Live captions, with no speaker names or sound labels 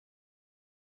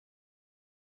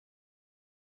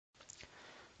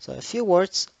So a few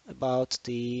words about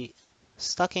the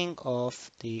stacking of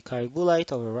the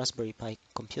CaribouLite over Raspberry Pi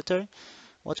computer.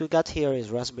 What we got here is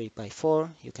Raspberry Pi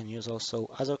 4. You can use also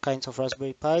other kinds of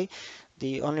Raspberry Pi.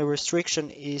 The only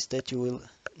restriction is that you will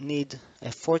need a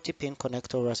 40-pin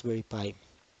connector Raspberry Pi.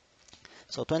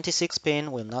 So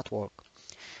 26-pin will not work.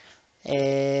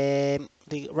 The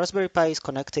Raspberry Pi is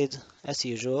connected as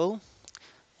usual.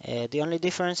 The only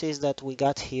difference is that we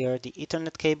got here the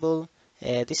Ethernet cable.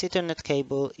 This Ethernet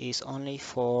cable is only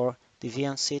for the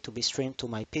VNC to be streamed to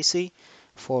my PC.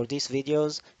 For these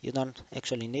videos, you don't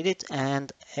actually need it.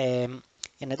 And in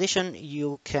addition,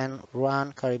 you can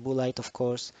run CaribouLite, of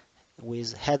course,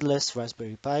 with headless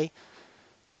Raspberry Pi.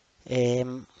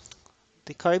 The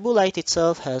CaribouLite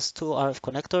itself has two RF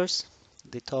connectors.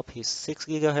 The top is 6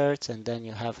 GHz, and then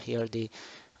you have here the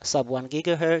sub 1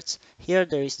 GHz. Here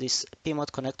there is this PMOD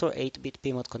connector, 8-bit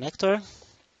PMOD connector.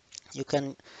 You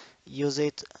can use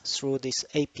it through this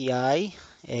API,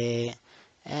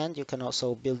 and you can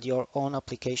also build your own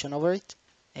application over it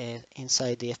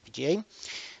inside the FPGA.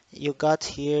 You got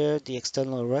here the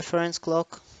external reference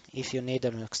clock. If you need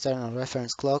an external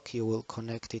reference clock, you will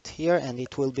connect it here, and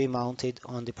it will be mounted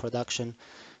on the production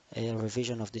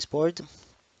revision of this board.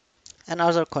 And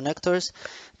other connectors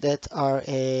that are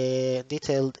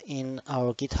detailed in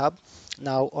our GitHub.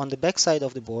 Now on the back side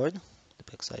of the board, the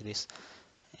back side is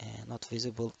not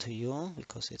visible to you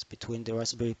because it's between the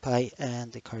Raspberry Pi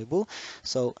and the Caribou.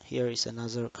 So here is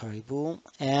another Caribou,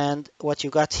 and what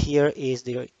you got here is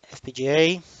the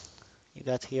FPGA. You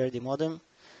got here the modem,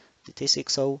 the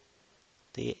T60,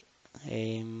 the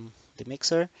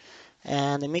mixer,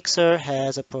 and the mixer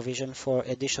has a provision for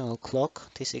additional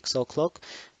clock, T60 clock.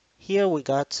 Here we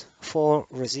got 4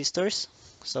 resistors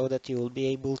so that you will be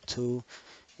able to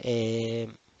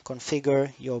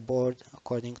configure your board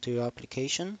according to your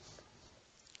application.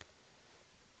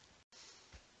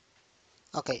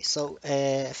 Okay, so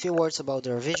a few words about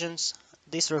the revisions.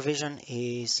 This revision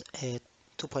is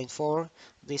 2.4.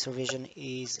 This revision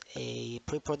is a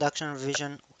pre-production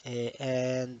revision,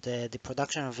 and the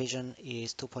production revision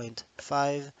is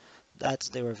 2.5. That's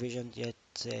the revision that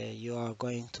you are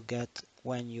going to get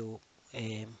when you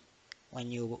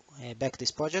back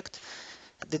this project.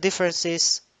 The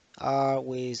differences are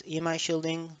with EMI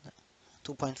shielding.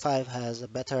 2.5 has a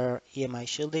better EMI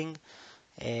shielding.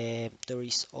 There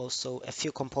is also a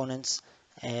few components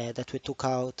that we took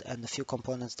out and a few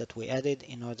components that we added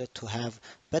in order to have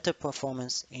better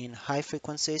performance in high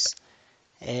frequencies.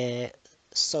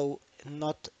 So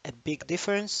not a big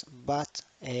difference, but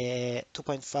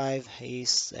 2.5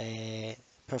 is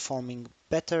performing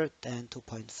better than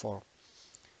 2.4.